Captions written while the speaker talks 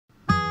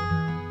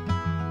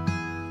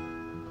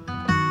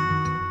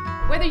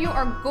Whether you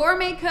are a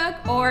gourmet cook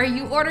or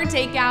you order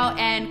takeout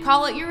and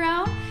call it your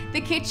own,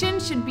 the kitchen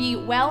should be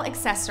well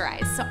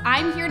accessorized. So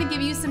I'm here to give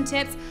you some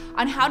tips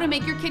on how to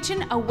make your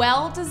kitchen a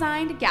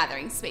well-designed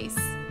gathering space.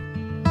 To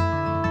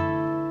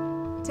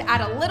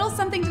add a little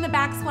something to the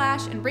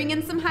backsplash and bring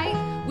in some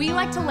height, we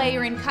like to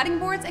layer in cutting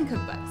boards and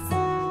cookbooks.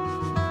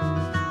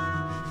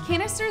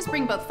 Canisters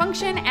bring both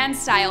function and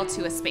style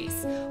to a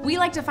space. We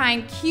like to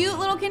find cute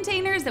little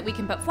containers that we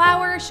can put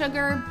flour,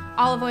 sugar,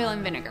 olive oil,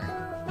 and vinegar.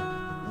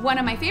 One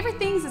of my favorite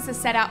things is to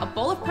set out a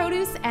bowl of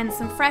produce and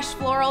some fresh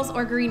florals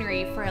or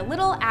greenery for a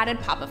little added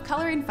pop of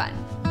color and fun.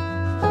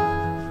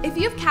 If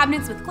you have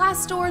cabinets with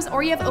glass doors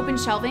or you have open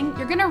shelving,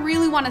 you're gonna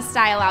really wanna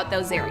style out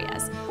those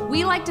areas.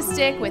 We like to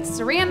stick with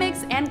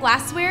ceramics and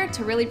glassware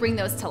to really bring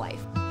those to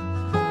life.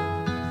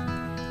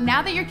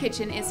 Now that your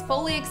kitchen is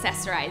fully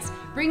accessorized,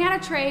 bring out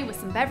a tray with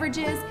some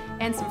beverages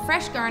and some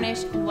fresh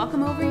garnish and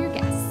welcome over your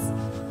guests.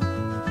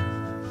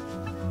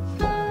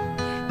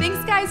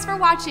 Thanks guys for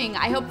watching.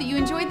 I hope that you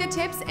enjoyed the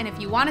tips, and if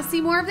you want to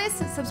see more of this,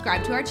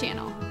 subscribe to our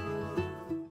channel.